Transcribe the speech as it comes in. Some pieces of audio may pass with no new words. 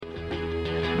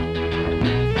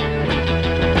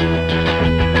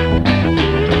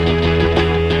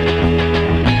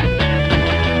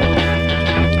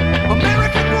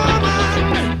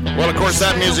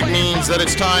music means that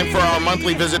it's time for our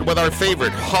monthly visit with our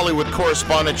favorite Hollywood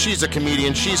correspondent. She's a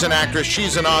comedian, she's an actress,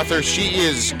 she's an author. She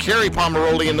is Kerri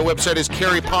Pomarolli, and the website is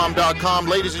kerripom.com.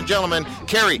 Ladies and gentlemen,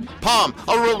 Kerri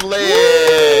Pomarolli.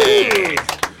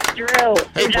 Drew,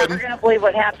 Hey, you're never going to believe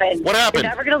what happened. What happened?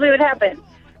 You're never going to believe what happened.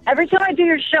 Every time I do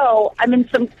your show, I'm in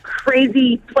some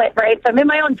crazy place, right? So I'm in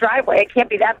my own driveway. It can't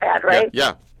be that bad, right?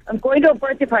 Yeah. I'm going to a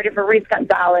birthday party for Reese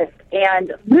Gonzalez,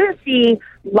 and Lucy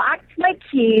locked my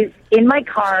keys in my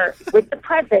car with the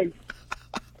presents.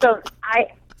 So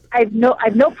I have no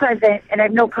present, and I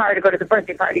have no car to go to the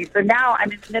birthday party. So now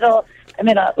I'm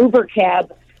in an Uber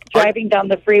cab driving down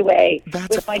the freeway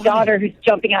with my daughter who's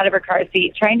jumping out of her car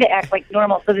seat, trying to act like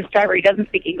normal. So this driver, he doesn't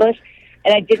speak English.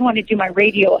 And I didn't want to do my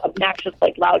radio obnoxious,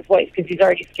 loud voice because he's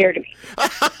already scared of me.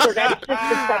 So that's just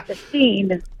to set the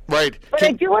scene. Right. But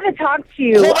I do want to talk to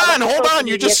you. Hold on.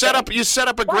 You just set up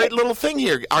a great little thing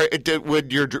here.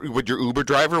 Would your Uber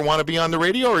driver want to be on the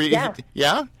radio? Or Yeah.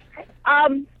 Yeah?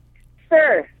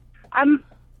 Sir.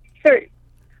 Sir.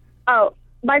 Oh,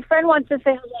 my friend wants to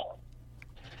say hello.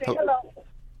 Say hello.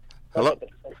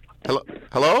 Hello?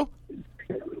 Hello?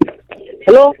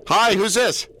 Hello? Hi, who's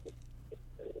this?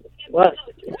 What?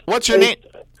 What's your name?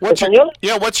 What's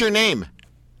your name?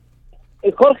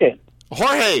 Jorge.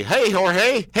 Jorge. Hey,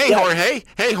 Jorge. Hey, Yeah. Jorge.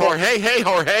 Hey, Jorge. Hey,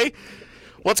 Jorge.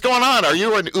 What's going on? Are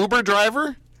you an Uber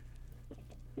driver?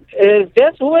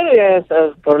 That's where it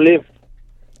is for live.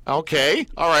 Okay.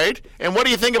 All right. And what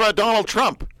do you think about Donald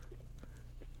Trump?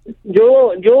 I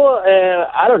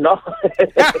don't know.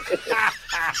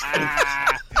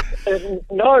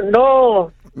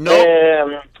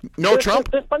 No. No Trump?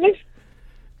 Spanish?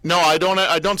 No, I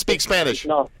don't speak Spanish.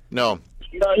 No. No.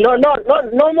 No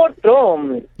more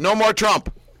Trump. No more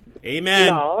Trump. Amen.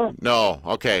 No. No.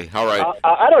 Okay. All right.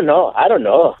 I don't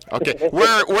know. Okay.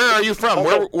 Where are you from?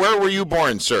 Okay. Where were you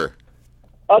born, sir?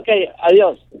 Okay,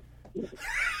 adios.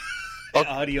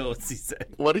 Adios, he said.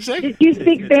 What did he say? Did you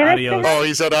speak Spanish? Adios. Oh,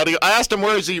 he said adios. I asked him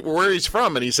where he's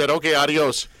from, and he said, okay,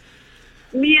 adios.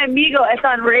 Mi amigo, it's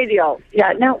on radio.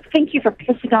 Yeah, no, thank you for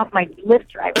pissing off my Lyft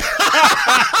driver.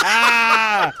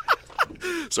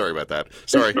 Sorry about that.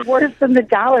 Sorry. It's worse than the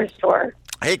dollar store.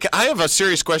 Hey, I have a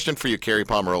serious question for you, Kerri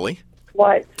Pomarolli.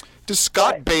 What? Does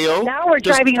Scott Baio... Now we're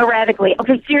driving erratically.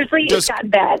 Okay, seriously, it's gotten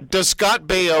bad. Does Scott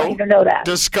Baio... I don't even know that.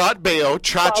 Does Scott Baio, Follow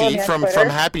Chachi me on from Twitter?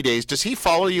 Happy Days, does he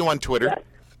follow you on Twitter? Yes.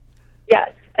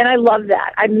 Yes, and I love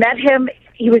that. I met him.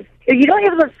 He was... You don't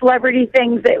have those celebrity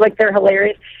things that, they're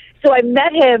hilarious. So I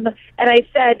met him, and I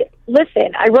said,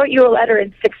 listen, I wrote you a letter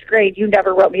in 6th grade. You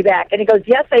never wrote me back. And he goes,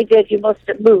 yes, I did. You must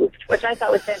have moved, which I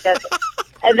thought was fantastic.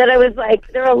 And then I was like,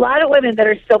 there are a lot of women that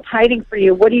are still pining for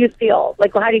you. What do you feel?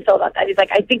 How do you feel about that? He's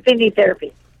like, I think they need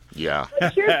therapy. Yeah.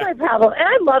 But here's my problem, and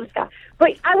I love Scott.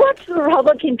 But I watched the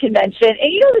Republican convention,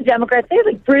 and the Democrats, they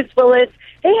had Bruce Willis,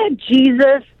 they had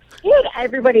Jesus, they had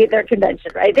everybody at their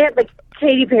convention, right? They had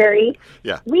Katy Perry.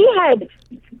 Yeah. We had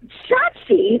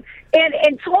Shotzi and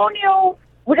Antonio,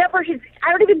 whatever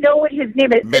I don't even know what his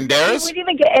name is. Banderas? We didn't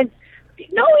even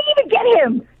get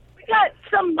him. We got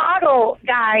some model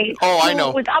guy. Oh, I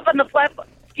know. Who was up on the platform.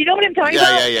 You know what I'm talking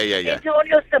about? Yeah.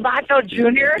 Antonio Sabato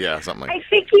Jr.? Yeah, something like that. I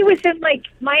think he was in,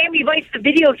 Miami Vice, the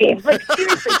video games. Seriously,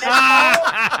 that's all.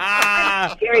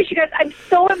 I'm serious, you guys. I'm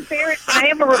so embarrassed. I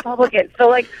am a Republican.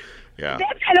 So, Yeah.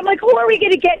 and I'm like, who are we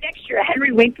going to get next year?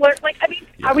 Henry Winkler?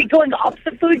 Are we going up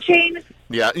the food chain?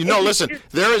 Yeah, listen,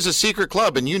 there is a secret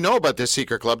club, and you know about this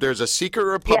secret club. There's a secret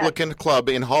Republican club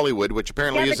in Hollywood, which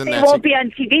apparently Yeah, isn't but they that won't be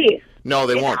on TV. No,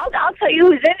 they won't. I'll tell you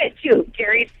who's in it, too.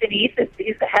 Gary Sinise,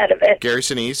 he's the head of it. Gary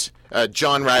Sinise,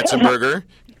 John Ratzenberger.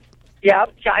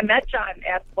 Yep, I met John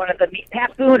at one of the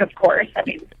Pat Boone, of course.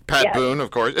 Pat yes. Boone,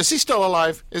 of course. Is he still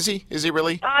alive? Is he? Is he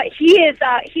really? He is.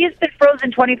 He has been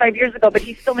frozen 25 years ago, but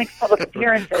he still makes public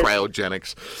appearances.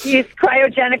 Cryogenics. He's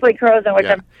cryogenically frozen, which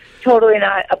I'm totally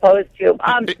not opposed to.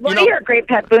 Want to hear a great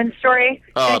Pat Boone story?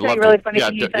 Oh, Can I tell you a really funny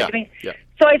thing he said to me? Yeah.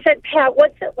 So I said, Pat,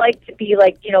 what's it like to be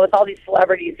with all these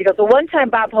celebrities? He goes, well, one time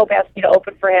Bob Hope asked me to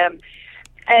open for him.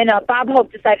 And Bob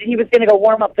Hope decided he was going to go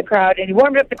warm up the crowd, and he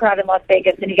warmed up the crowd in Las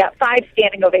Vegas, and he got 5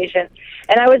 standing ovations.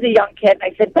 And I was a young kid, and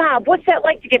I said, Bob, what's that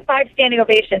like to get 5 standing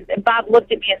ovations? And Bob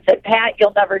looked at me and said, Pat,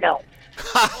 you'll never know.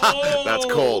 That's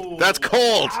cold. That's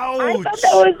cold. I thought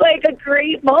that was a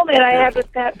great moment I had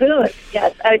with Pat Boone.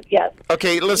 Yes, yes.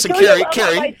 Okay, listen, So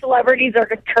Kerri. My celebrities are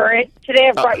current. Today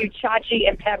I brought you Chachi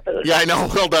and Pat Boone. Yeah, I know.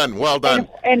 Well done.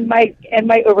 And my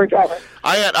Uber driver.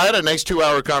 I had a nice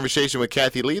 2-hour conversation with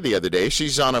Kathy Lee the other day. She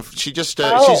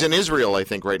she's in Israel, I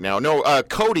think, right now. No,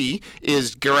 Cody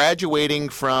is graduating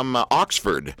from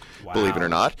Oxford, believe it or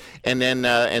not, and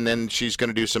then she's going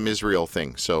to do some Israel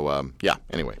thing. So yeah.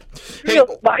 Anyway, hey,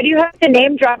 why do you have to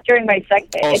name drop during my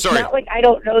segment? It's not like I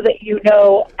don't know that you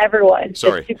know everyone.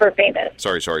 Sorry, it's super famous.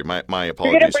 Sorry. My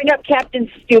apologies. You're going to bring up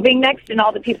Captain Stubing next, and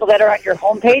all the people that are on your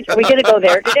homepage. Are we going to go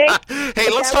there today? Hey,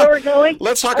 let's talk.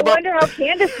 I wonder how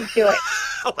Candace is doing.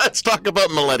 Let's talk about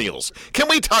millennials. Can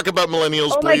we talk about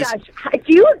millennials, please? Oh, my gosh.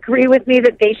 Do you agree with me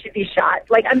that they should be shot?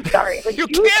 Like, I'm sorry. Like, you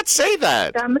can't say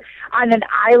that. Them on an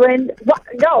island. Well,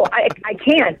 no, I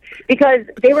can't. Because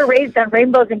they were raised on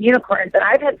rainbows and unicorns, and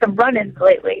I've had some run-ins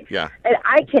lately. Yeah. And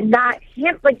I cannot,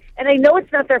 and I know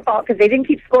it's not their fault because they didn't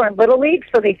keep score in Little League,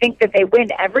 so they think that they win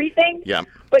everything. Yeah.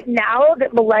 But now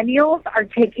that millennials are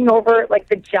taking over, like,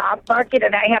 the job market,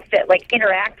 and I have to, like,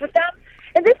 interact with them,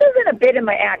 and this isn't a bit in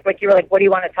my act, like you were like, what do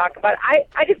you want to talk about? I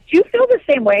just do feel the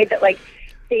same way that, like,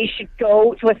 they should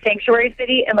go to a sanctuary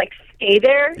city and, like, stay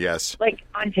there. Yes. Like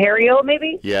Ontario,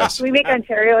 maybe? Yes. Can we make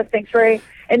Ontario a sanctuary?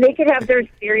 And they could have their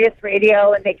Sirius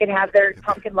radio, and they could have their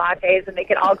pumpkin lattes, and they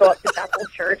could all go up to Bethel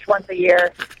Church once a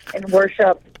year and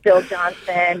worship Bill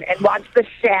Johnson and watch The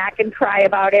Shack and cry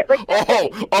about it. Like,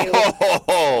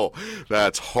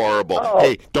 that's horrible.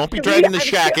 Hey, don't be dragging The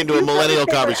Shack into a millennial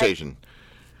conversation.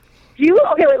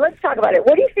 Okay, wait, let's talk about it.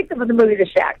 What do you think of the movie The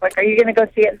Shack? Like, are you going to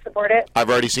go see it and support it?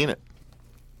 I've already seen it.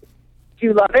 Do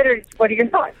you love it, or what are your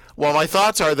thoughts? Well, my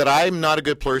thoughts are that I'm not a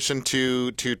good person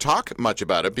to talk much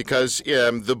about it because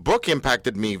the book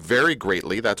impacted me very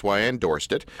greatly. That's why I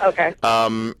endorsed it. Okay.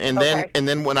 And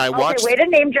then when I watched, way to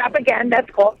name drop again. That's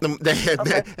cool. And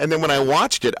then when I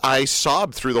watched it, I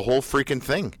sobbed through the whole freaking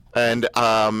thing. And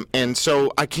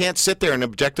so I can't sit there and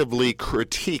objectively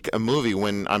critique a movie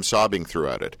when I'm sobbing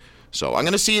throughout it. So I'm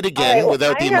going to see it again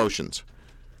without the emotions.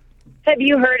 Have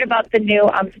you heard about the new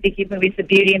Speaking of Movies, the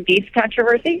Beauty and Beast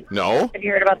controversy? No. Have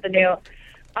you heard about the new?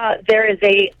 There is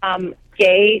a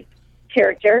gay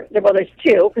character. Well, there's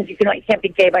two because you can't be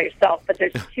gay by yourself. But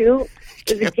there's two.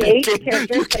 There's a gay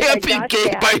character. You can't be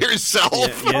gay by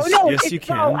yourself. Yes, you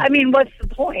can. Well, I mean, what's the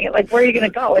point? Like, where are you going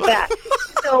to go with that?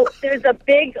 So there's a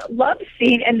big love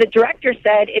scene, and the director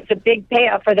said it's a big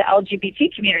payoff for the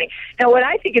LGBT community. Now, what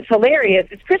I think is hilarious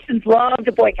is Christians love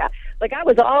to boycott. Like, I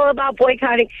was all about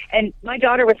boycotting, and my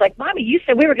daughter was like, Mommy, you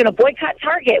said we were going to boycott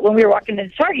Target when we were walking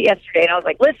into Target yesterday. And I was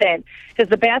like, listen, because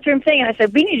the bathroom thing, and I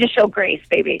said, we need to show grace,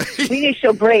 baby. We need to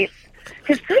show grace.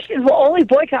 Because Christians will only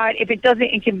boycott if it doesn't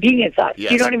inconvenience us.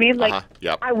 Yes. You know what I mean? Like,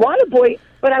 Yep. I want to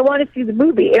but I want to see the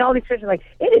movie. And all these Christians are like,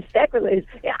 it is sacrilege.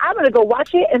 Yeah, I'm going to go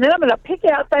watch it, and then I'm going to pick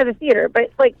it outside the theater.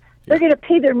 But, like, they're going to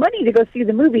pay their money to go see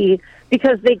the movie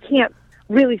because they can't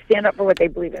really stand up for what they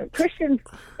believe in. Christians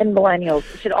and millennials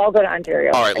should all go to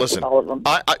Ontario. All right, listen. All of them.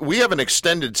 We have an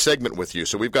extended segment with you,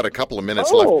 so we've got a couple of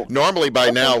minutes left. Normally, by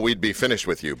now, we'd be finished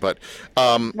with you, but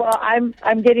well,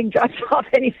 I'm getting dropped off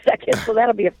any second, so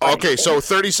that'll be a fun okay, thing. So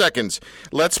 30 seconds.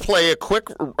 Let's play a quick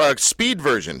speed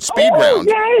round.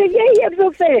 Yeah, I'm so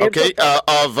excited. Okay,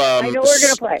 I know we're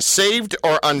going to play. Saved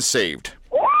or unsaved?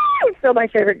 Ooh, it's still my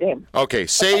favorite game. Okay,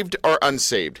 saved or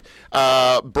unsaved?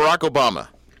 Barack Obama.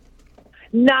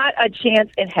 Not a chance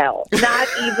in hell. Not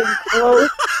even close.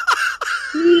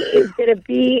 He is going to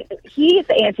be, he's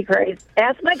the Antichrist.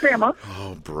 Ask my grandma.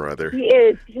 Oh, brother. He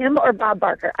is him or Bob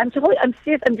Barker. I'm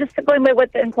serious. I'm just going by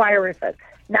what the Inquirer says.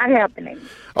 Not happening.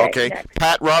 Okay. Next.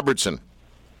 Pat Robertson.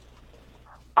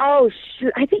 Oh,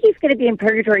 shoot. I think he's going to be in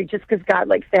purgatory just because God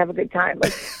likes to have a good time.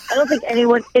 Like, I don't think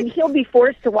anyone, and he'll be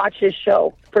forced to watch his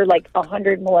show for like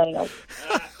 100 millennials.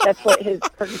 That's what his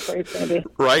purgatory is going to be.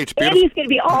 Right. And he's going to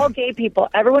be all gay people.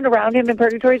 Everyone around him in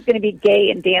purgatory is going to be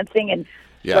gay and dancing and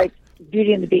like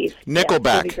Beauty and the Beast.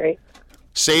 Nickelback. Yeah, great.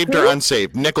 Saved or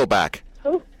unsaved? Nickelback.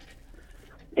 Who?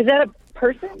 Is that a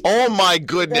person? Oh, my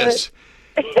goodness.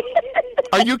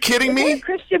 Are you kidding me? Is that a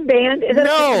Christian band? Is that a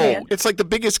Christian band? It's like the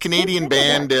biggest Canadian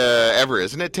band ever,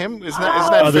 isn't it, Tim? Isn't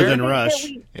that Other fair? than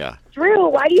Rush. Yeah. Drew,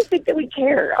 why do you think that we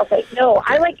care? Okay, no,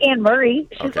 I like Anne Murray.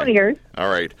 She's one of yours. All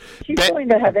right. She's going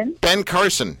to heaven. Ben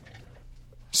Carson.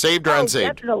 Saved or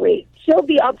unsaved? Definitely. He'll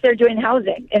be up there doing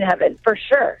housing in heaven, for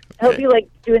sure. He'll be like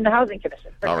doing the housing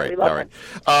commission. All right.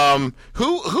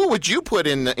 Who would you put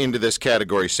into this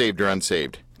category, saved or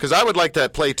unsaved? Because I would like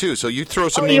that play too. So you throw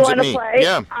some names at me. Play?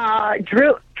 Yeah.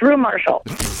 Drew Marshall.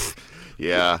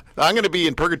 Yeah, I'm going to be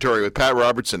in purgatory with Pat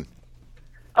Robertson.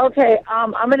 Okay,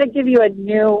 I'm going to give you a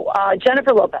new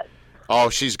Jennifer Lopez.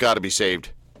 Oh, she's got to be saved.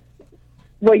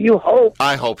 Well, you hope.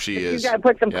 I hope she is. You got to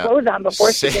put some clothes on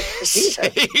before she gets to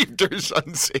Jesus. Saved or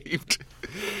unsaved?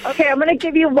 Okay, I'm going to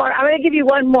give you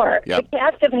one more. Yep. The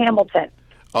cast of Hamilton.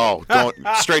 Oh, don't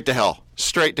straight to hell.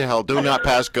 Straight to hell. Do not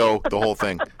pass go. The whole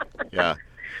thing. Yeah.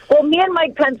 Well, me and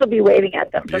Mike Pence will be waving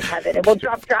at them from heaven, and we'll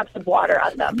drop drops of water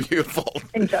on them. Beautiful.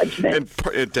 In judgment.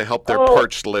 And to help their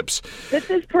parched lips. This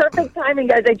is perfect timing,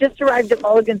 guys. I just arrived at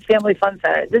Mulligan's Family Fun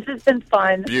Center. This has been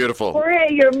fun. Beautiful.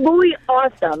 Jorge, you're muy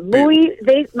awesome.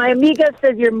 My amiga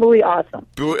says you're muy awesome.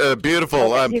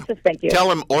 Beautiful. Thank you. Tell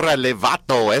him, ora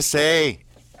levato, ese.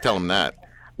 Tell him that.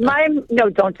 No,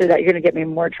 don't do that. You're going to get me in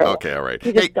more trouble. Okay, all right.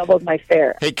 You just doubled my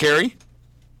fare. Hey, Kerri?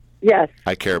 Yes.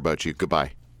 I care about you.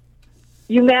 Goodbye.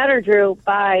 You matter, Drew.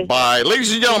 Bye. Bye.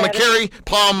 Ladies and gentlemen, Kerri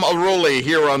Pomarolli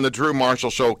here on the Drew Marshall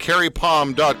Show.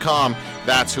 KerriPom.com.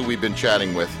 That's who we've been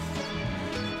chatting with.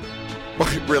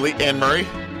 Really? Anne Murray?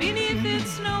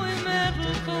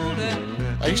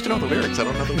 I used to know the lyrics. I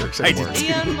don't know the lyrics anymore.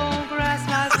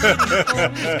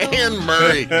 Anne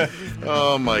Murray.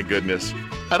 Oh, my goodness.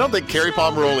 I don't think Kerri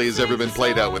Pomarolli has ever been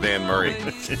played out with Anne Murray.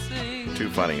 Too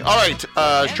funny. All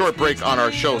right, short break on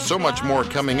our show. So much more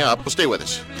coming up. Well, stay with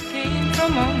us.